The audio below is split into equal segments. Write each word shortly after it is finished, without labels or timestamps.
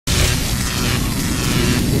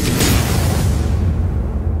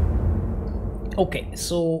Okay,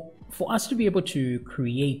 so for us to be able to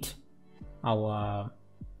create our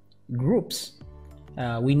groups,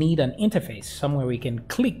 we need an interface somewhere we can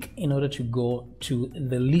click in order to go to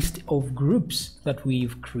the list of groups that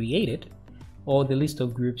we've created or the list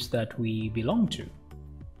of groups that we belong to.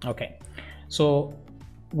 Okay, so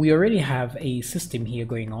we already have a system here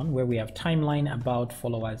going on where we have timeline, about,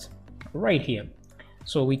 followers right here.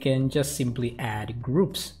 So we can just simply add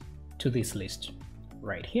groups to this list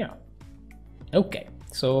right here. Okay,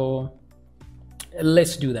 so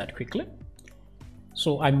let's do that quickly.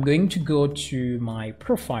 So I'm going to go to my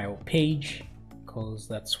profile page because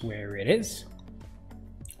that's where it is.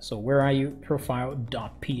 So where are you?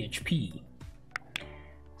 Profile.php.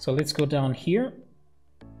 So let's go down here.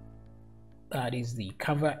 That is the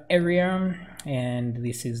cover area, and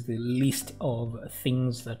this is the list of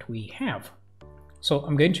things that we have. So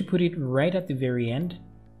I'm going to put it right at the very end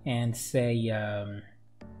and say,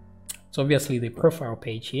 so obviously the profile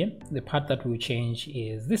page here, the part that will change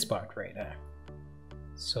is this part right there.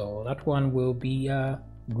 So that one will be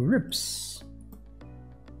groups.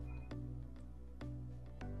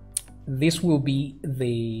 This will be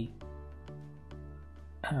the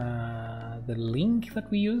link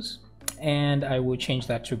that we use, and I will change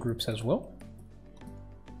that to groups as well.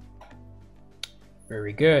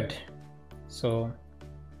 Very good. So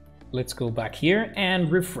let's go back here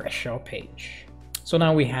and refresh our page. So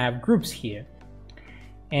now we have groups here.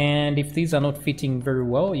 And if these are not fitting very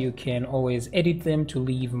well, you can always edit them to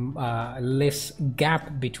leave less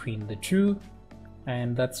gap between the two.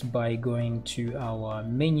 And that's by going to our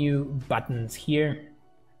menu buttons here.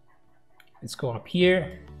 Let's go up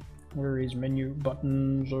here. Where is menu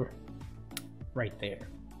buttons? Right there.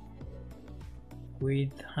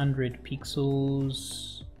 With 100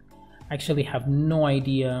 pixels. I actually have no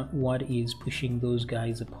idea what is pushing those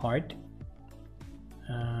guys apart.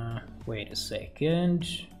 Wait a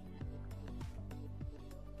second.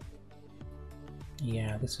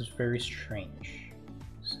 Yeah, this is very strange.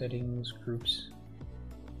 Settings, groups.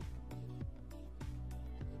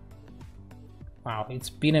 Wow, it's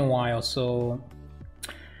been a while, so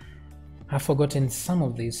I've forgotten some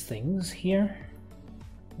of these things here.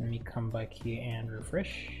 Let me come back here and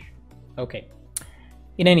refresh. Okay.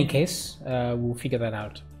 In any case, we'll figure that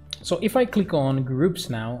out. So if I click on groups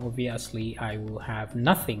now, obviously I will have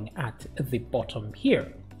nothing at the bottom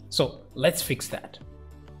here. So let's fix that.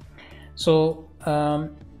 So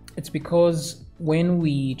it's because when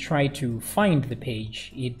we try to find the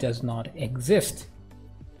page, it does not exist.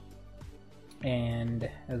 And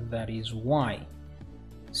that is why.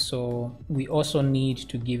 So we also need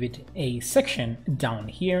to give it a section down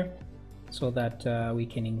here so that we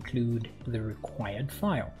can include the required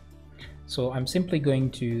file. So I'm simply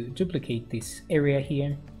going to duplicate this area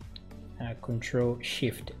here,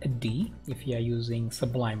 Control-Shift-D if you are using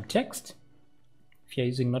Sublime Text. If you're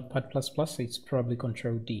using Notepad++, it's probably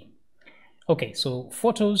Control-D. Okay, so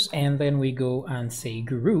photos, and then we go and say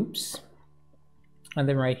groups. And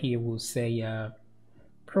then right here we'll say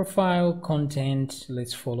profile, content,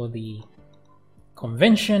 let's follow the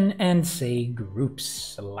convention and say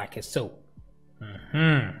groups, like so.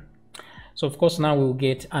 So of course now we'll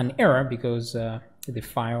get an error because the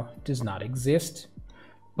file does not exist,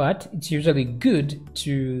 but it's usually good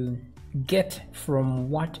to get from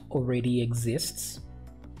what already exists.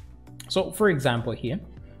 So for example here,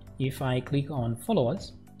 if I click on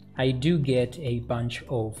followers, I do get a bunch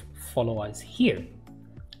of followers here.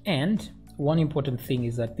 And one important thing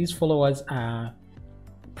is that these followers are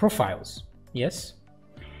profiles, yes,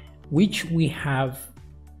 which we have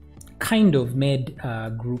kind of made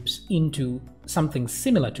groups into something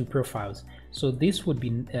similar to profiles. So this would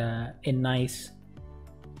be a nice,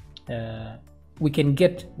 we can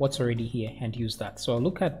get what's already here and use that. So I'll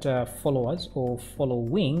look at followers or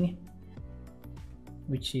following,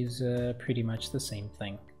 which is pretty much the same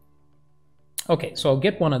thing. Okay, so I'll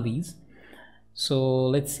get one of these. So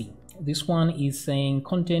let's see. This one is saying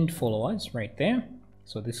content followers right there.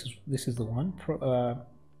 So this is the one.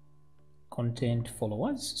 Content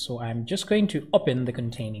followers. So I'm just going to open the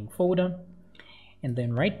containing folder, and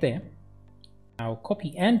then right there I'll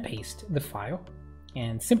copy and paste the file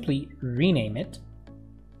and simply rename it.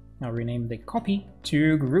 I'll rename the copy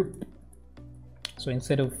to group. So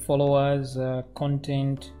instead of followers,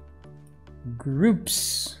 content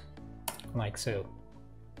groups, like so.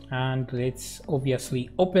 And let's obviously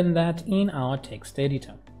open that in our text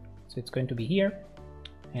editor. So it's going to be here,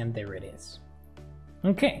 and there it is.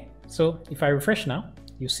 Okay, so if I refresh now,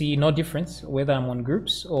 you see no difference whether I'm on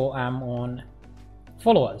groups or I'm on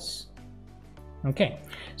followers. Okay,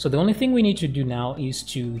 so the only thing we need to do now is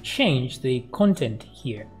to change the content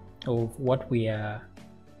here. of what we are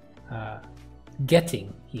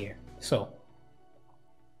getting here. So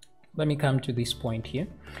let me come to this point here.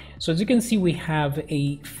 So as you can see, we have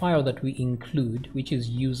a file that we include, which is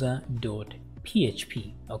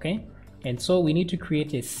user.php. Okay, and so we need to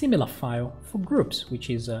create a similar file for groups, which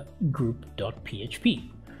is group.php.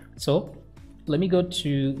 So let me go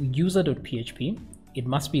to user.php. It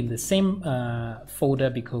must be in the same folder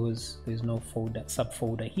because there's no folder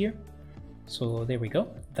subfolder here. So there we go.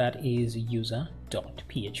 That is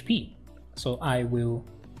user.php. So I will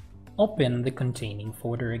open the containing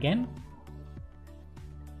folder again.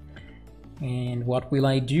 And what will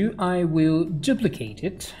I do? I will duplicate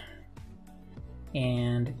it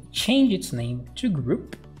and change its name to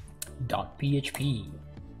group.php.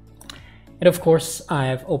 And of course, I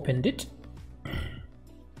have opened it.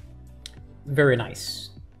 Very nice.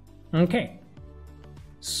 Okay.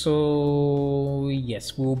 So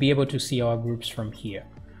yes, we'll be able to see our groups from here.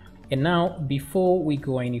 And now, before we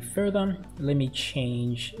go any further, let me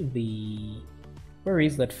change the, where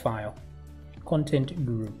is that file? Content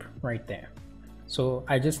group right there. So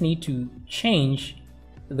I just need to change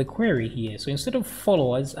the query here. So instead of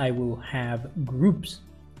followers, I will have groups.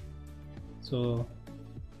 So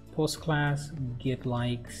post class get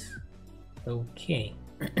likes. Okay.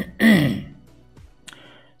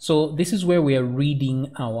 So this is where we are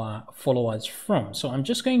reading our followers from. So I'm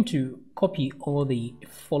just going to copy all the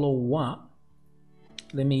follower.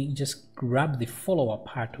 Let me just grab the follower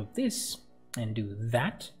part of this and do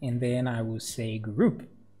that. And then I will say group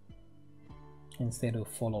instead of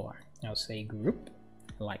follower. I'll say group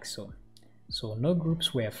like so. So no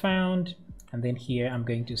groups were found. And then here I'm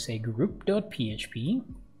going to say group.php.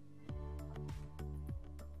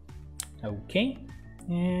 Okay.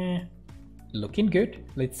 Looking good.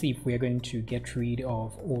 Let's see if we are going to get rid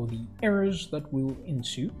of all the errors that will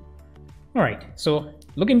ensue. All right, so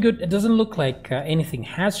looking good. It doesn't look like anything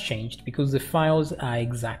has changed because the files are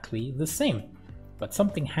exactly the same, but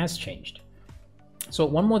something has changed. So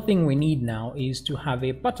one more thing we need now is to have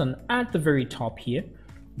a button at the very top here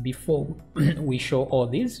before we show all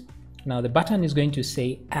these. Now the button is going to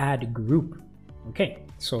say add group. Okay,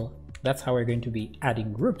 so that's how we're going to be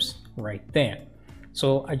adding groups right there.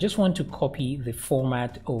 So I just want to copy the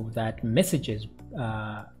format of that messages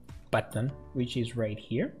button, which is right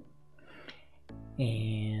here.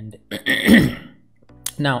 And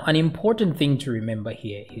now an important thing to remember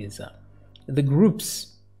here is the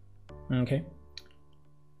groups. Okay.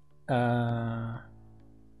 The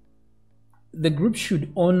group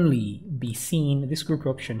should only be seen, this group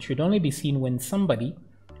option should only be seen when somebody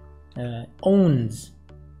owns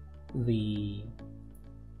the,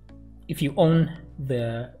 if you own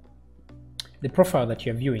the profile that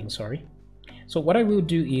you're viewing, sorry. So what I will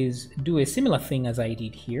do is do a similar thing as I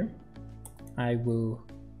did here. I will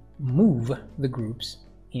move the groups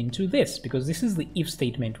into this because this is the if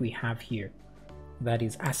statement we have here that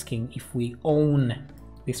is asking if we own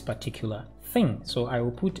this particular thing. So I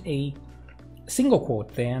will put a single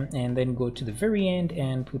quote there and then go to the very end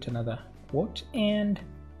and put another quote and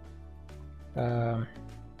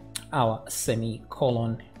our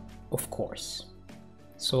semicolon, of course.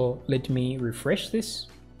 So let me refresh this,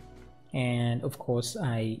 and of course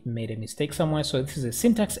I made a mistake somewhere. So this is a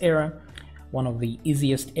syntax error, one of the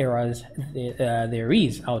easiest errors there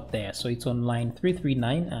is out there. So it's on line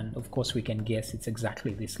 339, and of course we can guess it's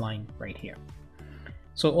exactly this line right here.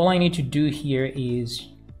 So all I need to do here is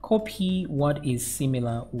copy what is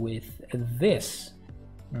similar with this.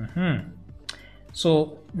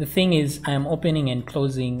 So the thing is, I'm opening and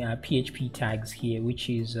closing PHP tags here, which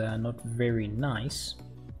is not very nice.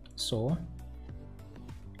 So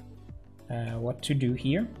what to do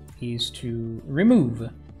here is to remove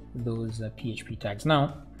those PHP tags.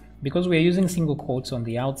 Now, because we are using single quotes on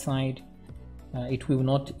the outside, it will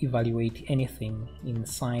not evaluate anything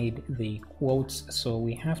inside the quotes. So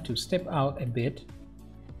we have to step out a bit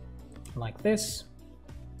like this.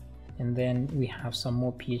 And then we have some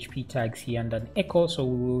more PHP tags here and an echo, so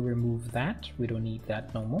we will remove that. We don't need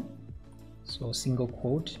that no more. So single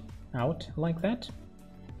quote out like that.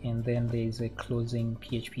 And then there's a closing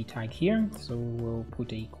PHP tag here. So we'll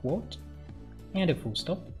put a quote and a full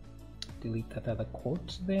stop. Delete that other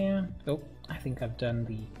quote there. Oh, I think I've done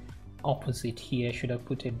the opposite here. Should have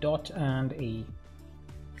put a dot and a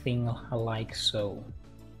thing like so.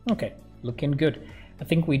 Okay, looking good. I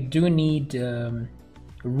think we do need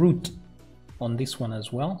root on this one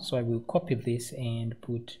as well, so I will copy this and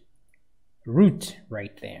put root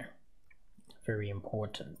right there. Very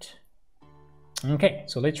important. Okay,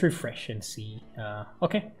 so let's refresh and see.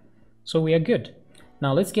 Okay, so we are good.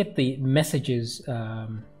 Now let's get the messages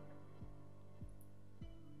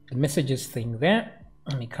messages thing there.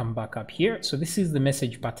 Let me come back up here. So this is the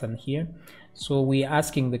message button here. So we're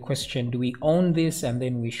asking the question, do we own this? And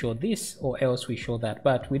then we show this, or else we show that.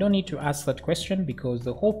 But we don't need to ask that question because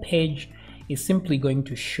the whole page is simply going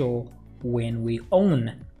to show when we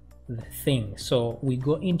own the thing. So we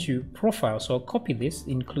go into profile. So I'll copy this,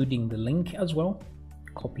 including the link as well.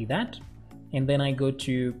 Copy that. And then I go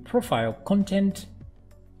to profile content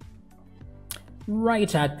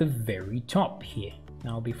right at the very top here.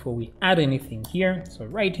 Now, before we add anything here, so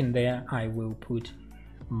right in there, I will put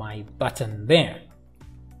my button there.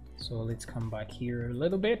 So let's come back here a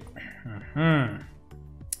little bit.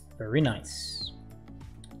 Very nice.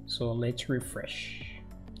 So let's refresh.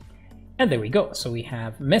 And there we go. So we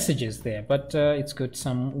have messages there, but it's got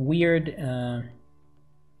some weird,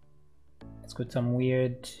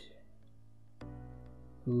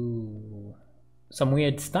 some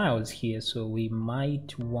weird styles here, so we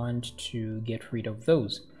might want to get rid of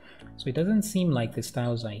those. So it doesn't seem like the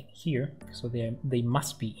styles are here, so they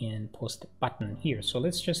must be in post button here. So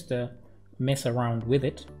let's just mess around with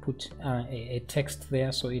it, put a text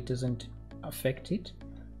there so it doesn't affect it.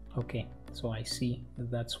 Okay, so I see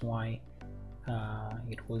that's why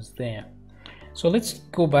it was there. So let's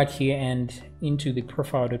go back here and into the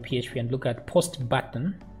profile.php and look at post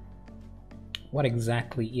button. What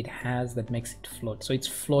exactly it has that makes it float. So it's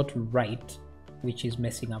float right, which is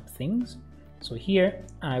messing up things. So here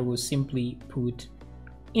I will simply put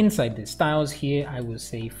inside the styles here, I will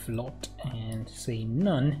say float and say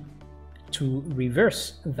none to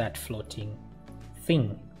reverse that floating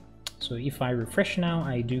thing. So if I refresh now,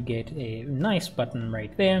 I do get a nice button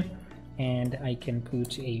right there, and I can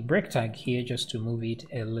put a break tag here just to move it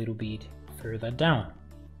a little bit further down.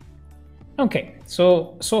 Okay,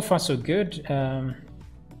 so far so good.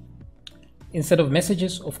 Instead of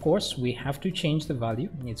messages, of course, we have to change the value.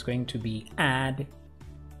 It's going to be add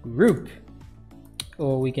group,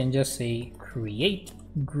 or we can just say create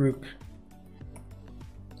group,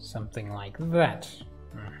 something like that.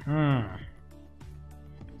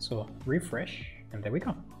 So refresh, and there we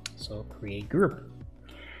go. So create group.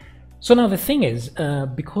 So now the thing is,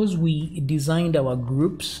 because we designed our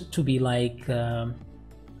groups to be like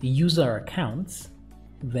user accounts,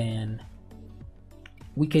 then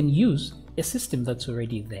we can use a system that's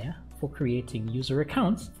already there for creating user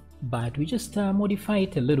accounts, but we just modify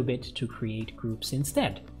it a little bit to create groups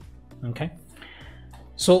instead. Okay,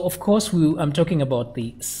 so of course I'm talking about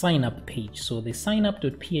the sign up page. So the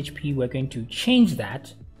signup.php, we're going to change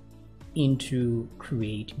that into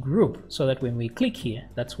create group, so that when we click here,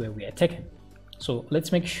 that's where we are taken. So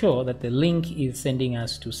let's make sure that the link is sending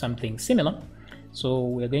us to something similar. So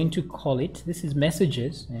we're going to call it, this is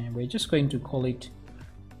messages, and we're just going to call it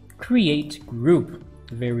create group.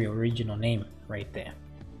 Very original name right there.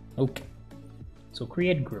 Okay, so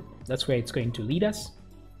create group, that's where it's going to lead us.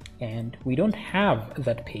 And we don't have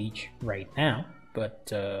that page right now,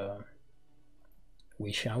 but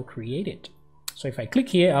we shall create it. So if I click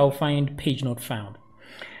here, I'll find page not found.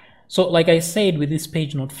 So like I said, with this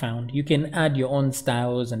page not found, you can add your own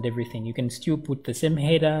styles and everything. You can still put the same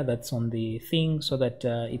header that's on the thing so that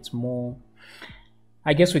it's more,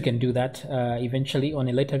 I guess we can do that eventually on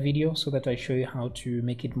a later video, so that I show you how to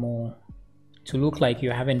make it more to look like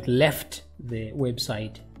you haven't left the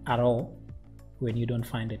website at all when you don't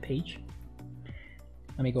find a page.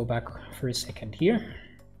 Let me go back for a second here.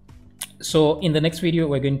 So in the next video,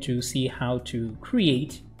 we're going to see how to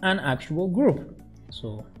create an actual group.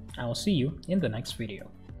 So I'll see you in the next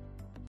video.